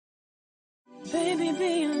Baby,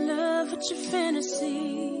 be in love with your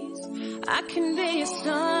fantasies. I can be a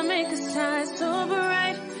star, make a side so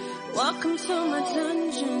bright. Welcome to my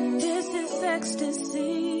dungeon, this is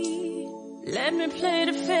ecstasy. Let me play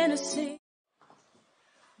the fantasy.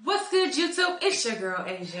 What's good, YouTube? It's your girl,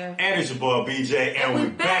 Asia. And it's your boy, BJ. And we're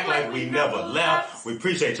back like we never left. We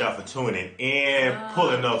appreciate y'all for tuning in,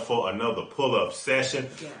 pulling up for another pull-up session.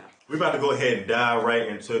 Yeah. We're about to go ahead and dive right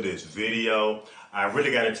into this video. I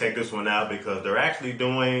really got to check this one out because they're actually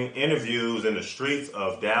doing interviews in the streets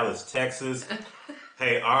of Dallas, Texas.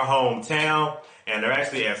 Hey, our hometown. And they're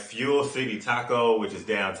actually at Fuel City Taco, which is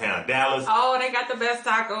downtown Dallas. Oh, they got the best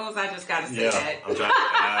tacos. I just got to say that.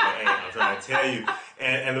 I'm trying to tell you.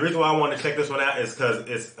 And the reason why I want to check this one out is because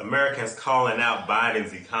it's Americans calling out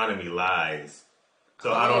Biden's economy lies.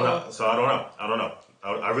 I don't know.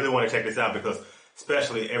 I really want to check this out because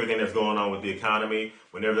especially everything that's going on with the economy,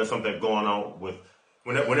 whenever there's something going on with,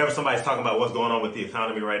 whenever somebody's talking about what's going on with the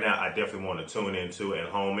economy right now, I definitely want to tune into and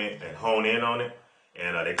hone in on it.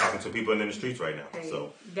 And they're talking to people in the streets right now. Hey,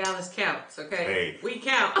 so Dallas counts, okay? Hey, we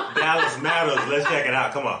count. Dallas matters. Let's check it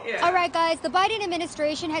out. Come on. Yeah. All right, guys. The Biden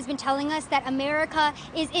administration has been telling us that America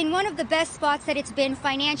is in one of the best spots that it's been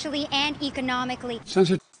financially and economically. Wait.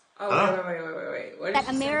 What did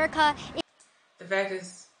you say? The fact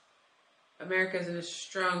is, America is in a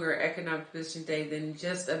stronger economic position today than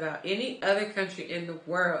just about any other country in the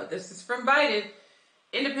world. This is from Biden.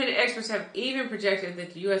 Independent experts have even projected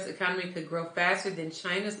that the U.S. economy could grow faster than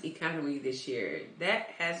China's economy this year. That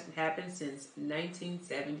hasn't happened since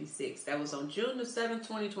 1976. That was on June the 7th,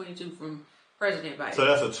 2022 from President Biden. So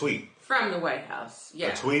that's a tweet? From the White House. Yeah.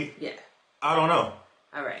 A tweet? Yeah. I don't know.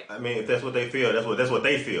 All right. I mean, if that's what they feel, that's what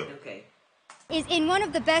they feel. Okay. Is in one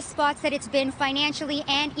of the best spots that it's been financially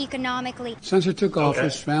and economically. Since it took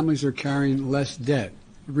office, families are carrying less debt.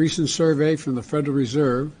 A recent survey from the Federal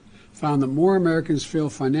Reserve found that more Americans feel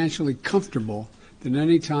financially comfortable than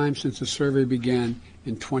any time since the survey began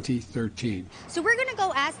in 2013. So we're going to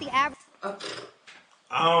go ask the average...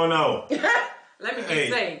 I don't know. Let me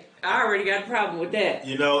just say, I already got a problem with that.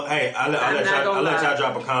 You know, hey, I'll let y'all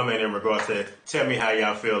drop a comment in regards to tell me how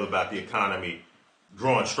y'all feel about the economy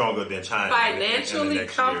growing stronger than China. Financially in the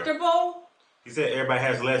next comfortable? Year. He said everybody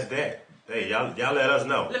has less debt. Hey, y'all let us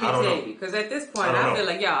know. Let me tell you, because at this point, I feel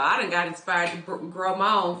like, I done got inspired to grow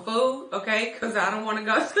my own food, okay? Because I don't want to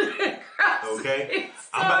go to the grocery Okay.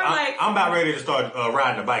 store. I'm about ready to start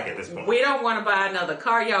riding a bike at this point. We don't want to buy another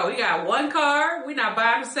car. We got one car. We're not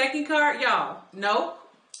buying a second car. No.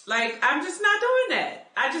 I'm just not doing that.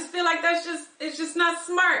 I just feel like it's just not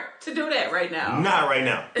smart to do that right now. Not right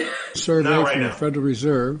now. Survey from the Federal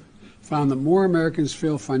Reserve found that more Americans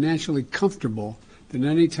feel financially comfortable than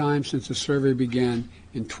any time since the survey began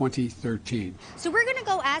in 2013. So we're going to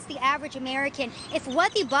go ask the average American if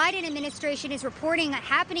what the Biden administration is reporting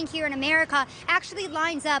happening here in America actually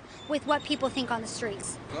lines up with what people think on the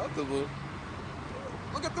streets. Comfortable?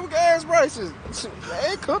 Look at them gas prices. They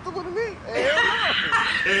ain't comfortable to me.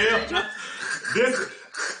 Hell,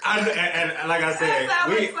 and like I said,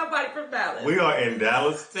 like somebody from Dallas. We are in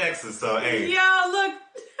Dallas, Texas, so hey. Y'all look.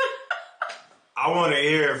 I want to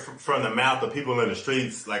hear from the mouth of people in the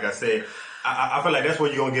streets. Like I said, I feel like that's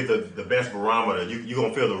where you're gonna get the best barometer. You're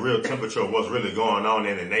gonna feel the real temperature of what's really going on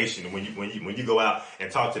in the nation when you go out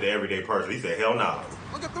and talk to the everyday person. He said, "Hell no."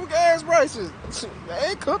 Look at them gas prices. They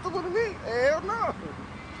ain't comfortable to me. Hell no.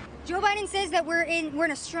 Joe Biden says that we're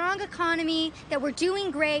in a strong economy, that we're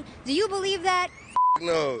doing great. Do you believe that?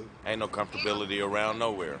 No. Ain't no comfortability around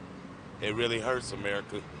nowhere. It really hurts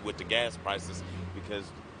America with the gas prices because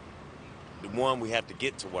we have to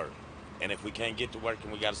get to work. And if we can't get to work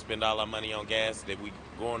and we got to spend all our money on gas that we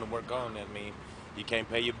going to work on, that means you can't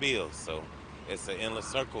pay your bills. So it's an endless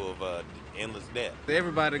circle of endless debt.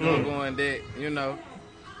 Everybody gonna go in debt,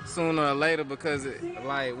 sooner or later because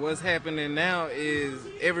what's happening now is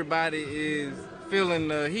everybody is feeling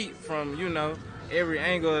the heat from, every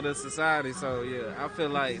angle of the society. So I feel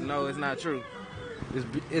like, no, it's not true.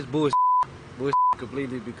 It's bullshit. Bullshit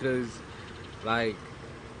completely because,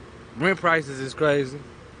 rent prices is crazy.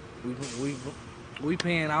 We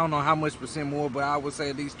paying I don't know how much percent more, but I would say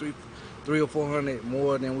at least three or 400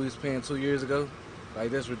 more than we was paying 2 years ago.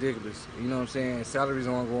 That's ridiculous. You know what I'm saying? Salaries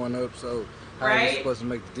aren't going up, so how are you supposed to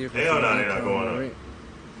make the difference? Hell no, they're not going up.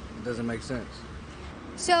 It doesn't make sense.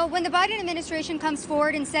 So when the Biden administration comes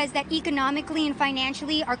forward and says that economically and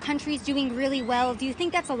financially our country's doing really well, do you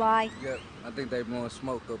think that's a lie? Yep, I think they're blowing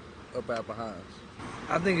smoke up our behinds.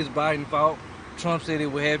 I think it's Biden's fault. Trump said it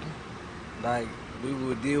would happen. We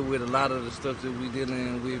would deal with a lot of the stuff that we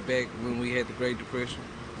dealing with back when we had the Great Depression.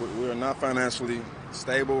 We're not financially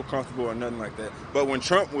stable, comfortable, or nothing like that. But when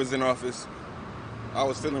Trump was in office, I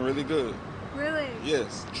was feeling really good. Really?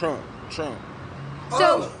 Yes, Trump. So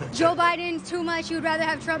Joe Biden too much? You'd rather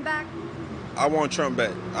have Trump back? I want Trump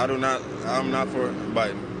back. I'm not for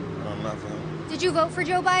Biden. I'm not for him. Did you vote for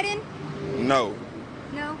Joe Biden? No.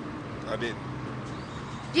 No? I didn't.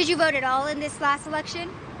 Did you vote at all in this last election?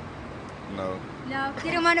 No. No?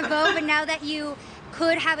 Didn't want to vote, but now that you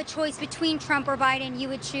could have a choice between Trump or Biden, you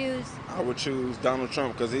would choose? I would choose Donald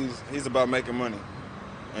Trump because he's about making money.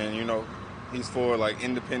 And, you know, he's for, like,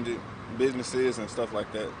 independent businesses and stuff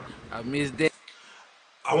like that. I miss that.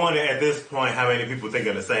 I wonder at this point how many people think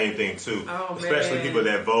of the same thing too. Oh, especially man. people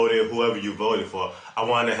that voted, whoever you voted for. I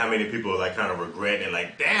wonder how many people are like kind of regretting,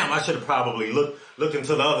 like, damn, I should have probably looked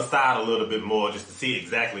into the other side a little bit more just to see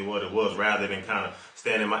exactly what it was, rather than kind of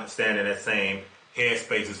standing in that same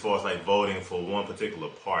headspace as far as like voting for one particular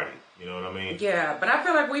party. You know what I mean? Yeah, but I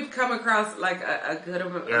feel like we've come across like a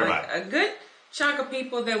good chunk of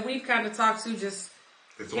people that we've kind of talked to just,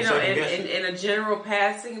 you know, in a general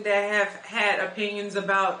passing that have had opinions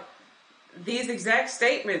about these exact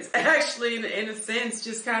statements. Actually, in a sense,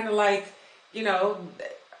 just kind of like, you know,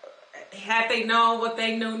 had they known what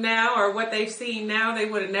they know now or what they've seen now, they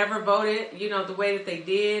would have never voted, you know, the way that they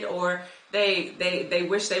did, or they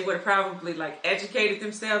wish they would have probably like educated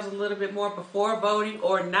themselves a little bit more before voting,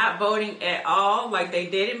 or not voting at all. Like they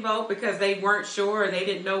didn't vote because they weren't sure, or they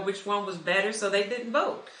didn't know which one was better, so they didn't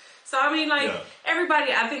vote. So, I mean, like,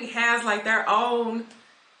 everybody, I think, has, like, their own,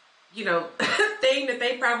 you know, thing that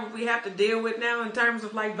they probably have to deal with now in terms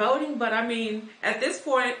of, like, voting. But, I mean, at this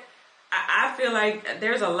point, I feel like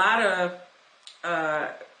there's a lot of,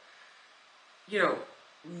 you know,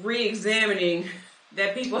 re-examining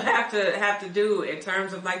that people have to do in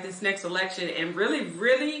terms of, like, this next election, and really,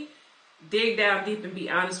 really dig down deep and be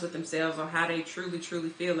honest with themselves on how they truly, truly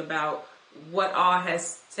feel about what all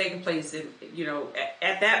has taken place in, you know,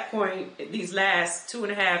 at that point, these last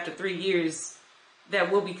 2.5 to 3 years that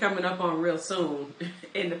will be coming up on real soon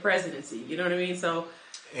in the presidency. You know what I mean? So,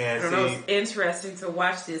 I don't know, it's interesting to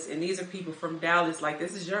watch this. And these are people from Dallas. Like,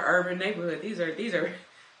 this is your urban neighborhood. These are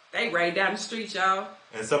they right down the street, y'all.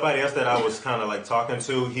 And somebody else that I was kind of like talking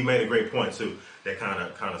to, he made a great point too, that kind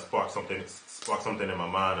of sparked something in my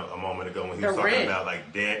mind a moment ago when he was talking about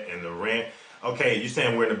like debt and the rent. Okay, you're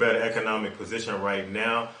saying we're in a better economic position right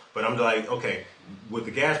now, but I'm like, okay, with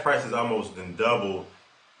the gas prices almost than double,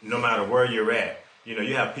 no matter where you're at, you know,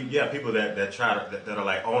 you have people that are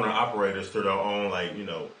like owner operators to their own, like, you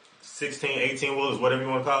know, 16, 18 wheelers, whatever you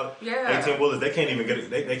want to call it. Yeah. 18 wheelers, they can't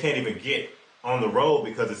even get on the road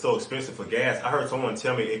because it's so expensive for gas. I heard someone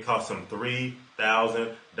tell me it costs them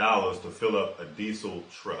 $3,000 to fill up a diesel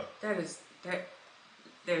truck.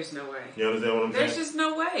 There's no way. You understand what I'm saying? There's just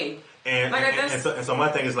no way. And so my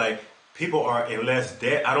thing is like, people are in less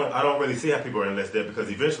debt. I don't really see how people are in less debt, because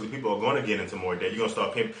eventually people are going to get into more debt. You're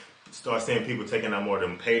going to start seeing people taking out more of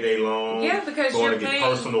them payday loans. Yeah, because going to get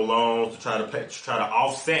personal loans to try to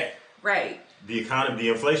offset the economy, the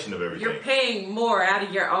inflation of everything. You're paying more out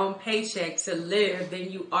of your own paycheck to live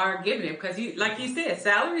than you are giving it, because like you said,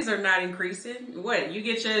 salaries are not increasing. What, you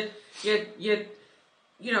get your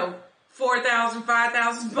you know, 4,000,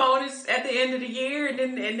 5,000 bonus at the end of the year, and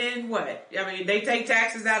then what? I mean, they take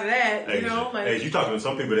taxes out of that, you know. Hey, you talking to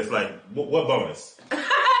some people that's like, what bonus?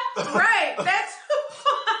 Right, that's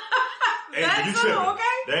hey, that's you okay.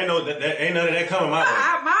 There ain't none of that coming my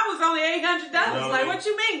way. Mine was only $800. Like, what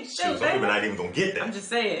you mean? Shoot, some people not even gonna get that. I'm just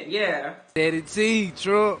saying, yeah. Daddy T,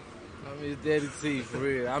 Trump. I mean, Daddy T, for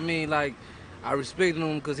real. I mean, like, I respected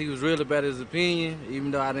him because he was real about his opinion,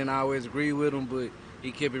 even though I didn't always agree with him, but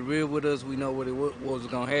he kept it real with us. We know what was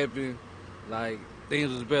going to happen. Like,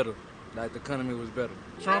 things was better. Like, the economy was better.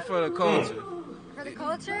 Trump for the culture. For the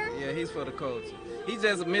culture? Yeah, he's for the culture. He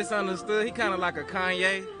just misunderstood. He kind of like a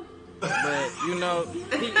Kanye. But, you know,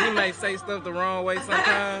 he may say stuff the wrong way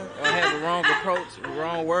sometimes, or have the wrong approach, the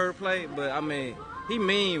wrong wordplay. But, I mean, he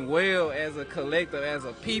mean well as a collective, as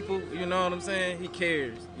a people. You know what I'm saying? He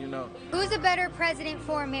cares, you know. Who's a better president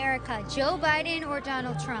for America, Joe Biden or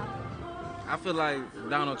Donald Trump? I feel like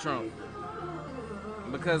Donald Trump,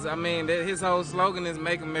 because I mean his whole slogan is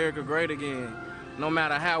 "Make America Great Again," no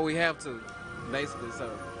matter how we have to, basically.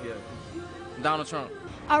 So yeah, Donald Trump.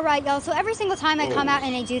 All right, y'all. So every single time I come out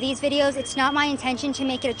and I do these videos, it's not my intention to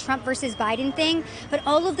make it a Trump versus Biden thing, but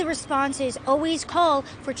all of the responses always call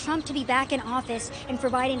for Trump to be back in office and for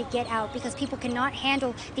Biden to get out, because people cannot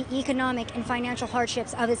handle the economic and financial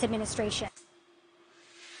hardships of this administration.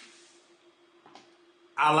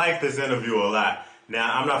 I like this interview a lot.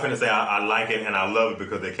 Now, I'm not going to say I like it and I love it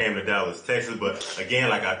because they came to Dallas, Texas. But again,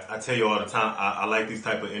 like I tell you all the time, I like these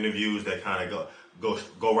type of interviews that kind of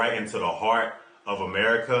go right into the heart of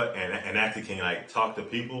America and actually can like talk to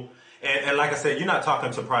people. And like I said, you're not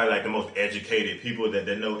talking to probably like the most educated people that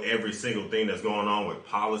know every single thing that's going on with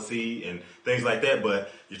policy and things like that.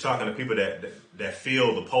 But you're talking to people that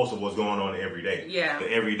feel the pulse of what's going on every day. Yeah.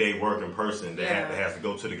 The everyday working person that has to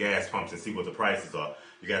go to the gas pumps and see what the prices are.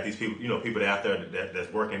 You got these people, people out there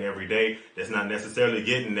that's working every day that's not necessarily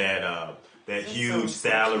getting that huge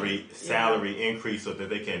salary increase so that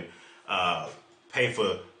they can pay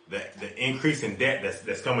for the increase in debt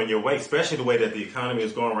that's coming your way, especially the way that the economy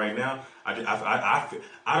is going right now. I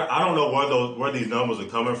don't know where these numbers are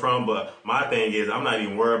coming from, but my thing is I'm not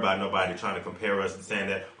even worried about nobody trying to compare us and saying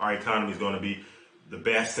that our economy is going to be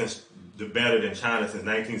better than China since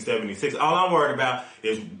 1976. All I'm worried about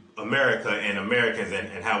is America and Americans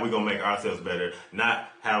and how we're going to make ourselves better, not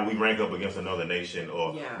how we rank up against another nation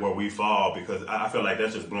or where we fall, because I feel like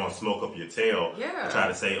that's just blowing smoke up your tail to try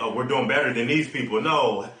to say, oh, we're doing better than these people.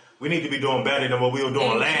 No, we need to be doing better than what we were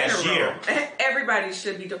doing last year. Everybody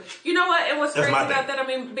should be doing. You know what? And what's crazy about that? I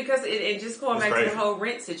mean, because it just going back to the whole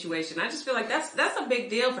rent situation, I just feel like that's a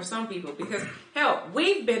big deal for some people because hell,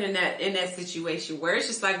 we've been in that situation where it's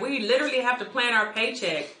just like we literally have to plan our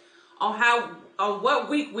paycheck on what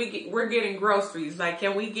week we're getting groceries. Like,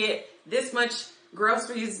 can we get this much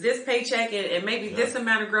groceries this paycheck and maybe this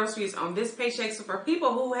amount of groceries on this paycheck? So for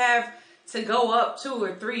people who have to go up $200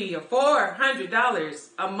 or $300 or $400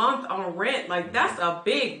 a month on rent, like that's a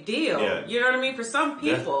big deal. Yeah. You know what I mean? For some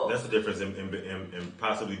people, that's the difference in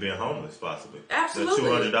possibly being homeless. Possibly,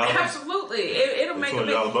 absolutely, absolutely. It'll make a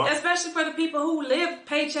big, especially for the people who live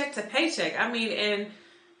paycheck to paycheck. I mean, and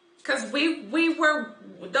because we were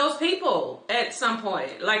those people at some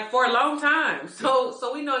point, like for a long time.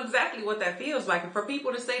 So we know exactly what that feels like. And for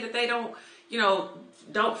people to say that they don't,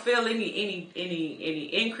 don't feel any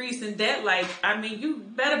increase in debt, like, I mean, you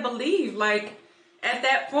better believe, like, at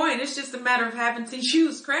that point, it's just a matter of having to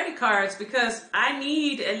use credit cards because I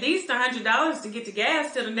need at least $100 to get the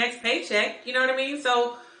gas till the next paycheck. You know what I mean?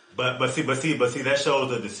 So, but see, that shows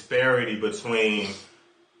the disparity between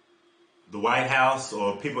the White House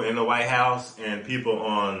or people in the White House and people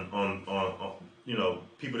on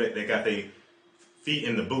people that got their feet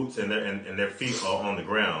in the boots and their feet are on the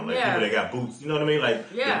ground. Like people that got boots, you know what I mean? Like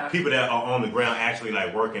the people that are on the ground actually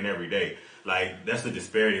like working every day. Like that's the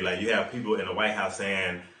disparity. Like you have people in the White House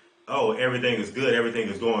saying, oh, everything is good, everything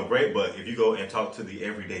is going great. But if you go and talk to the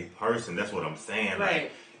everyday person, that's what I'm saying. Right.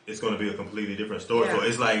 Like it's going to be a completely different story. Yeah. So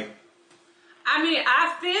it's like, I mean,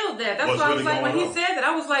 I feel that. That's why I was like, when he said that,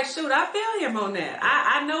 I was like, shoot, I feel him on that.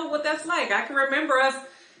 I know what that's like. I can remember us,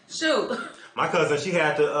 shoot. My cousin, she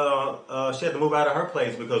had to move out of her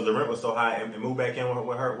place because the rent was so high and move back in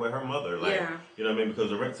with her mother. Like, you know what I mean?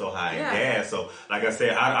 Because the rent's so high and gas. So, like I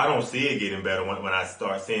said, I don't see it getting better when I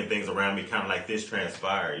start seeing things around me kind of like this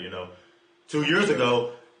transpire. 2 years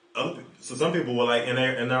ago, so some people were like in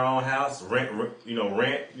their own house, paying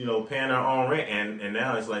their own rent, and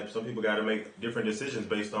now it's like some people got to make different decisions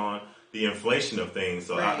based on the inflation of things.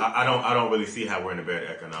 So I don't really see how we're in a better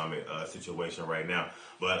economic situation right now.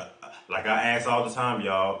 But like I ask all the time,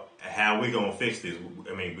 y'all, how we gonna fix this?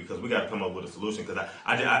 I mean, because we got to come up with a solution. Because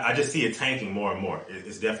I just see it tanking more and more.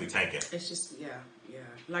 It's definitely tanking. It's just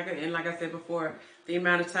like I said before, the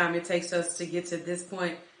amount of time it takes us to get to this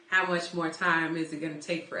point. How much more time is it going to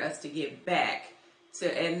take for us to get back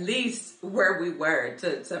to at least where we were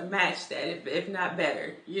to match that, if not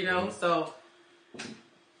better? So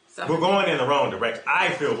we're going in the wrong direction. I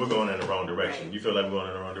feel we're going in the wrong direction. Right. You feel like we're going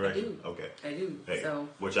in the wrong direction? I do. Okay. I do. Hey, so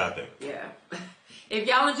what y'all think? Yeah. If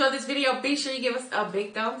y'all enjoyed this video, be sure you give us a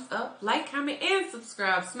big thumbs up, like, comment, and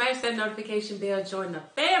subscribe. Smash that notification bell. Join the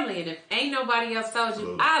family. And if ain't nobody else told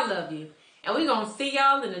you, I love you. And we're going to see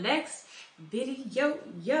y'all in the next video.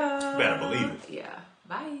 You better believe it. Yeah.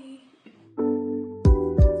 Bye.